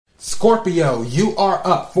Scorpio, you are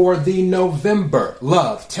up for the November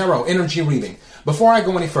Love Tarot Energy Reading. Before I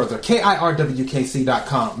go any further,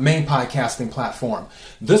 KIRWKC.com, main podcasting platform.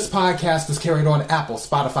 This podcast is carried on Apple,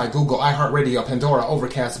 Spotify, Google, iHeartRadio, Pandora,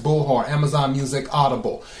 Overcast, Bullhorn, Amazon Music,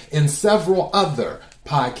 Audible, and several other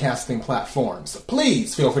podcasting platforms.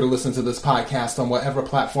 Please feel free to listen to this podcast on whatever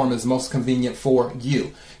platform is most convenient for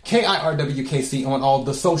you. KIRWKC on all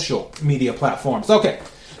the social media platforms. Okay.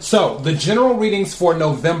 So, the general readings for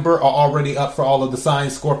November are already up for all of the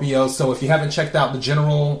signs, Scorpio. So, if you haven't checked out the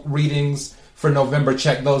general readings for November,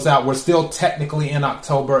 check those out. We're still technically in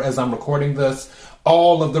October as I'm recording this.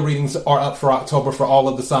 All of the readings are up for October for all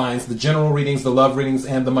of the signs. The general readings, the love readings,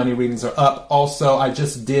 and the money readings are up. Also, I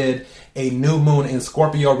just did a new moon in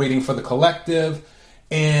Scorpio reading for the collective.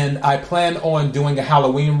 And I plan on doing a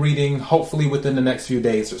Halloween reading, hopefully within the next few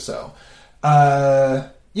days or so.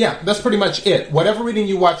 Yeah, that's pretty much it. Whatever reading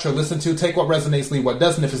you watch or listen to, take what resonates, leave what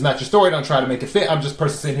doesn't. If it's not your story, don't try to make it fit. I'm just a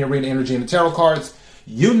person sitting here reading energy and the tarot cards.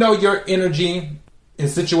 You know your energy and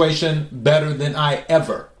situation better than I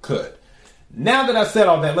ever could. Now that I've said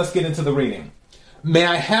all that, let's get into the reading. May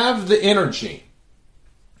I have the energy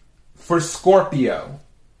for Scorpio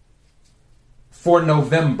for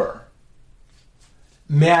November?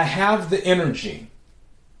 May I have the energy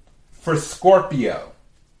for Scorpio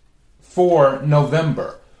for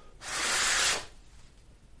November?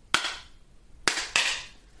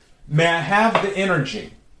 May I have the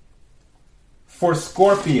energy for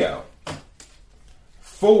Scorpio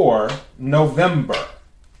for November?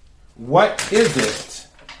 What is it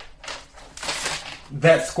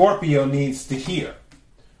that Scorpio needs to hear?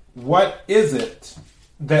 What is it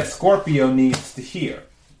that Scorpio needs to hear?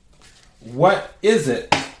 What is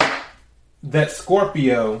it that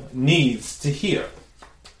Scorpio needs to hear?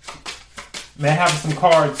 May I have some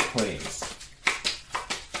cards, please?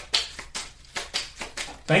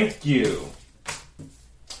 Thank you.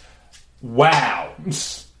 Wow.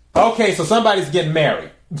 Okay, so somebody's getting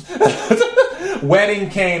married. Wedding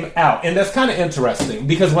came out. And that's kind of interesting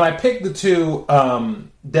because when I picked the two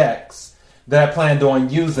decks that I planned on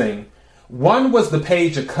using, one was the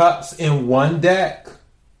Page of Cups in one deck,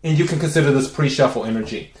 and you can consider this pre-shuffle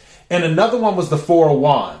energy. And another one was the Four of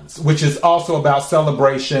Wands, which is also about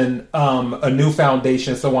celebration, a new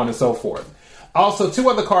foundation, so on and so forth. Also, two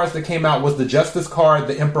other cards that came out was the Justice card,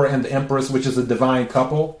 the Emperor and the Empress, which is a divine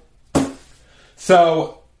couple.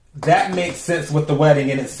 So that makes sense with the wedding,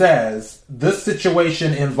 and it says, this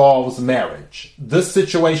situation involves marriage. This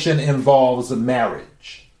situation involves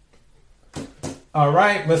marriage. All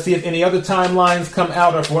right, let's see if any other timelines come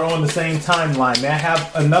out or if we're on the same timeline. May I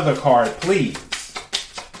have another card, please?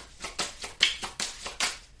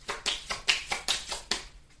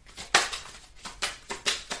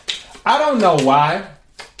 I don't know why.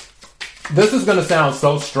 This is going to sound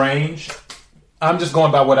so strange. I'm just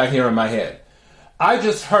going by what I hear in my head. I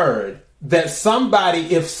just heard that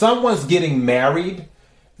if someone's getting married,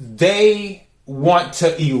 they want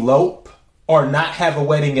to elope or not have a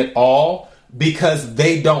wedding at all because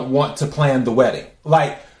they don't want to plan the wedding.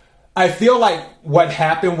 Like, I feel like what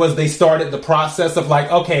happened was they started the process of like,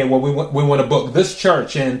 okay, well, we want to book this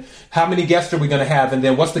church and how many guests are we going to have? And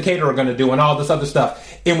then what's the caterer going to do and all this other stuff.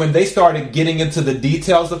 And when they started getting into the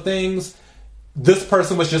details of things, this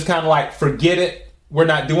person was just kind of like, forget it. We're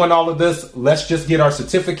not doing all of this. Let's just get our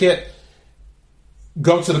certificate,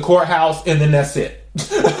 go to the courthouse, and then that's it.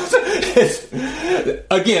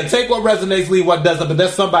 Again, take what resonates, leave what doesn't, but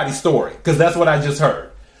that's somebody's story because that's what I just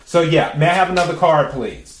heard. So yeah, may I have another card,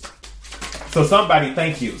 please? So somebody,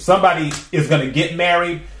 thank you. Somebody is going to get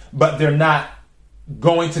married, but they're not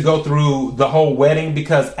going to go through the whole wedding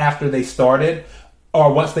because after they started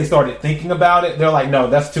or once they started thinking about it, they're like, no,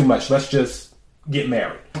 that's too much. Let's just get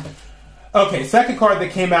married. Okay, second card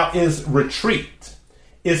that came out is Retreat.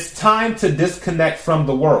 It's time to disconnect from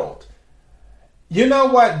the world. You know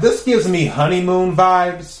what? This gives me honeymoon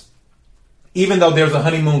vibes, even though there's a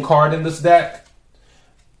honeymoon card in this deck.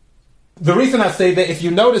 The reason I say that, if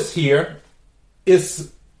you notice here, it's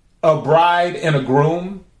a bride and a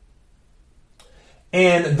groom.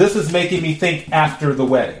 And this is making me think after the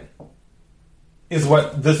wedding. Is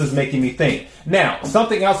what this is making me think. Now,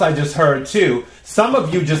 something else I just heard too. Some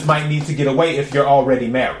of you just might need to get away if you're already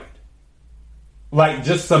married. Like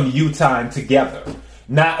just some you time together.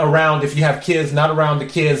 Not around, if you have kids, not around the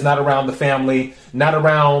kids, not around the family, not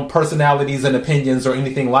around personalities and opinions or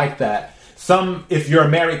anything like that. If you're a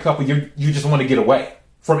married couple, you just want to get away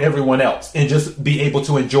from everyone else and just be able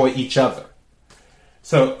to enjoy each other.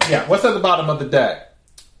 So, yeah, what's at the bottom of the deck?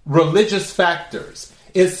 Religious factors.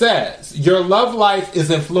 It says, your love life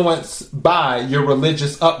is influenced by your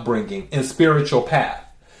religious upbringing and spiritual path.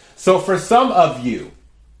 So for some of you,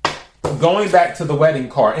 going back to the wedding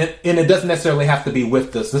card, and it doesn't necessarily have to be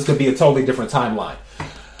with this. This could be a totally different timeline.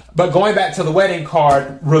 But going back to the wedding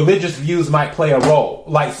card, religious views might play a role.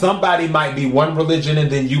 Like somebody might be one religion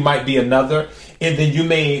and then you might be another. And then you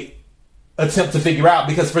may attempt to figure out,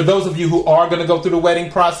 because for those of you who are going to go through the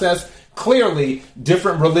wedding process, clearly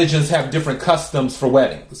different religions have different customs for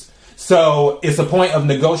weddings. So it's a point of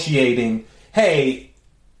negotiating, hey,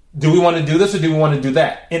 do we want to do this or do we want to do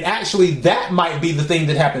that? And actually that might be the thing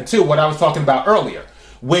that happened too, what I was talking about earlier,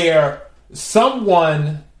 where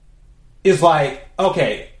someone is like,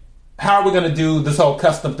 okay, how are we going to do this whole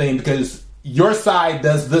custom thing? Because your side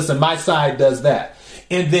does this and my side does that.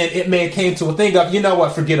 And then it may have came to a thing of, you know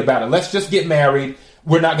what, forget about it. Let's just get married.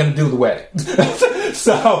 We're not going to do the wedding.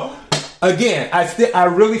 So again, I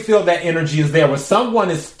really feel that energy is there where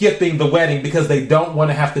someone is skipping the wedding because they don't want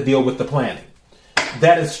to have to deal with the planning.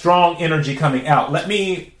 That is strong energy coming out. Let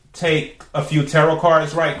me take a few tarot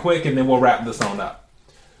cards right quick and then we'll wrap this on up.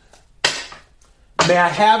 May I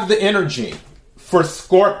have the energy for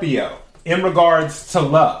Scorpio in regards to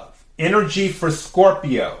love? Energy for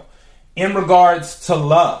Scorpio in regards to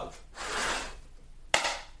love.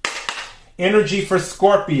 Energy for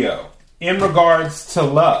Scorpio in regards to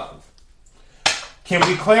love. Can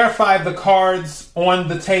we clarify the cards on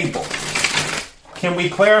the table? Can we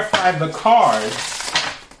clarify the cards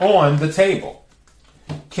on the table?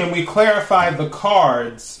 Can we clarify the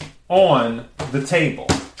cards on the table?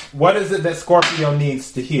 What is it that Scorpio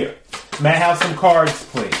needs to hear? May I have some cards,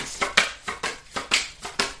 please?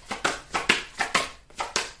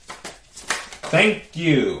 Thank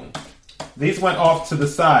you. These went off to the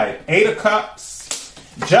side. 8 of Cups.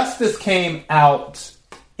 Justice came out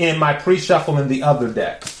in my pre-shuffle in the other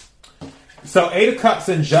deck. So 8 of Cups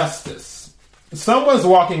and Justice. Someone's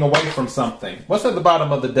walking away from something. What's at the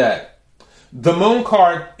bottom of the deck? The Moon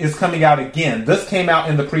card is coming out again. This came out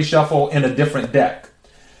in the pre-shuffle in a different deck.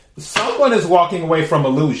 Someone is walking away from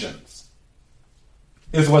illusions,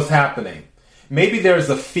 is what's happening. Maybe there's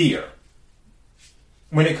a fear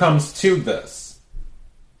when it comes to this,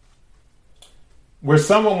 where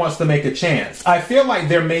someone wants to make a chance. I feel like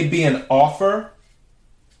there may be an offer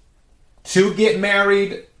to get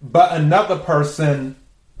married, but another person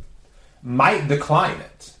might decline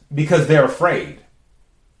it because they're afraid.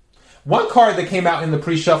 One card that came out in the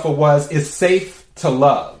pre-shuffle was, "It's safe to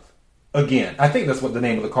love again." I think that's what the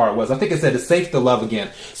name of the card was. I think it said, "It's safe to love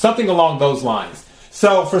again." Something along those lines.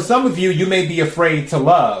 So for some of you, you may be afraid to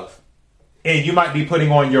love, and you might be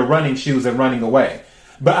putting on your running shoes and running away.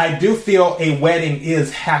 But I do feel a wedding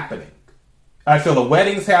is happening. I feel a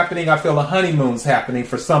wedding's happening. I feel a honeymoon's happening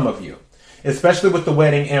for some of you, especially with the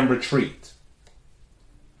wedding and retreat.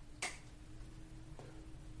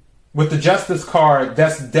 With the Justice card,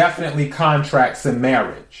 that's definitely contracts and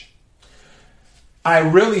marriage. I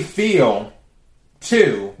really feel,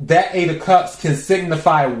 too, that 8 of Cups can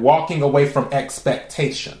signify walking away from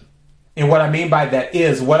expectation. And what I mean by that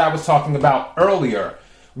is what I was talking about earlier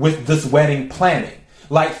with this wedding planning.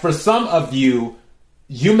 Like for some of you,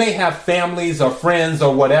 you may have families or friends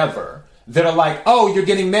or whatever that are like, oh, you're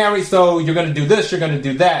getting married, so you're going to do this, you're going to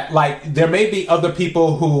do that. Like there may be other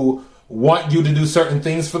people who want you to do certain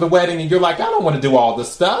things for the wedding and you're like, I don't want to do all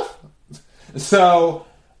this stuff. So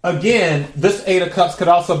again, this 8 of Cups could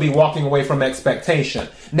also be walking away from expectation.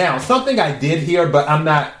 Now, something I did hear, but I'm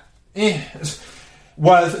not,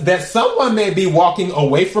 was that someone may be walking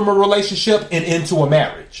away from a relationship and into a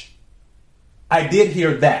marriage. I did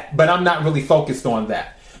hear that, but I'm not really focused on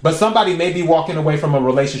that. But somebody may be walking away from a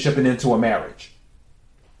relationship and into a marriage.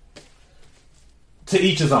 To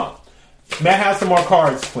each his own. May I have some more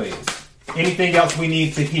cards, please? Anything else we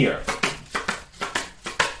need to hear?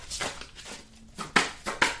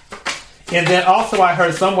 And then also I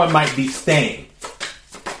heard someone might be staying.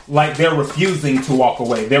 Like they're refusing to walk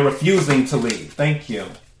away. They're refusing to leave. Thank you.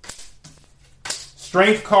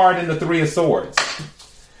 Strength card and the 3 of Swords.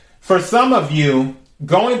 For some of you,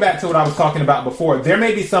 going back to what I was talking about before, there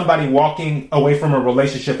may be somebody walking away from a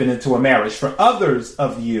relationship and into a marriage. For others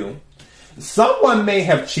of you, someone may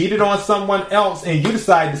have cheated on someone else and you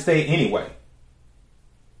decide to stay anyway.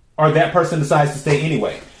 Or that person decides to stay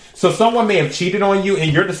anyway. So someone may have cheated on you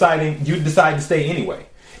and you decide to stay anyway.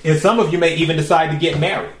 And some of you may even decide to get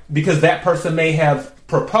married because that person may have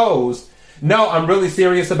proposed, no, I'm really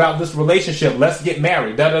serious about this relationship. Let's get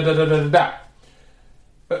married. Da, da, da, da, da, da.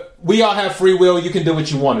 We all have free will. You can do what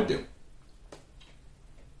you want to do.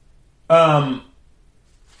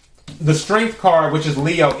 The Strength card, which is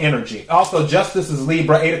Leo energy. Also, Justice is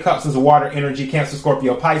Libra. 8 of Cups is water energy. Cancer,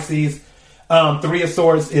 Scorpio, Pisces. 3 of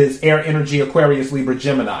Swords is air energy. Aquarius, Libra,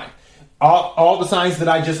 Gemini. all the signs that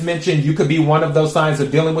I just mentioned, you could be one of those signs or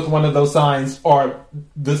dealing with one of those signs, or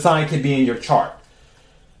the sign could be in your chart.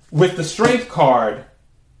 With the Strength card,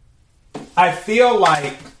 I feel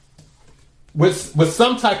like with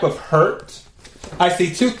some type of hurt, I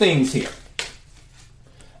see two things here.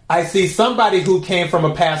 I see somebody who came from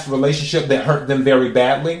a past relationship that hurt them very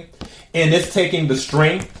badly, and it's taking the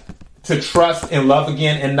strength to trust and love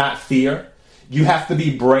again and not fear. You have to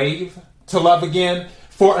be brave to love again.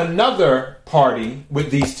 For another party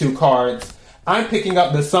with these two cards, I'm picking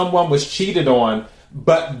up that someone was cheated on,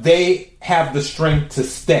 but they have the strength to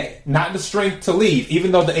stay, not the strength to leave,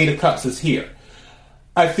 even though the Eight of Cups is here.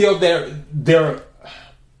 I feel they're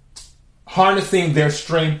harnessing their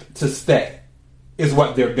strength to stay is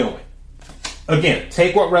what they're doing. Again,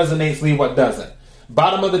 take what resonates, leave what doesn't.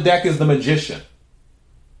 Bottom of the deck is the Magician.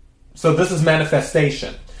 So this is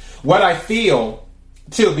manifestation. What I feel,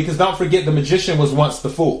 too, because don't forget the Magician was once the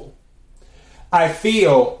Fool. I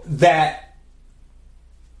feel that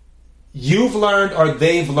you've learned or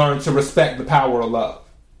they've learned to respect the power of love.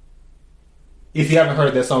 If you haven't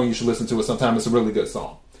heard that song, you should listen to it sometime. It's a really good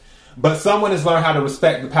song. But someone has learned how to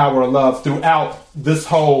respect the power of love throughout this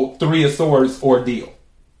whole Three of Swords ordeal.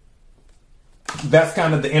 That's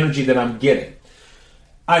kind of the energy that I'm getting.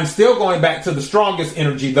 I'm still going back to the strongest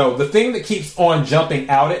energy, though. The thing that keeps on jumping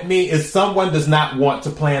out at me is someone does not want to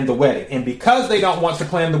plan the wedding. And because they don't want to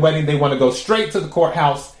plan the wedding, they want to go straight to the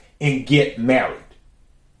courthouse and get married.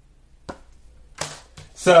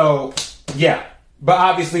 So, yeah. But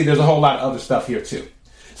obviously, there's a whole lot of other stuff here, too.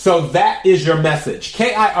 So that is your message.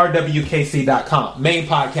 KIRWKC.com, main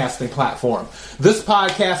podcasting platform. This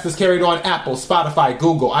podcast is carried on Apple, Spotify,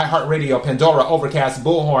 Google, iHeartRadio, Pandora, Overcast,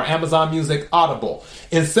 Bullhorn, Amazon Music, Audible,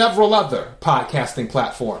 and several other podcasting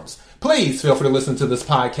platforms. Please feel free to listen to this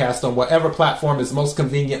podcast on whatever platform is most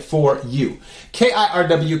convenient for you.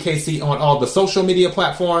 KIRWKC on all the social media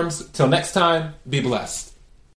platforms. Till next time, be blessed.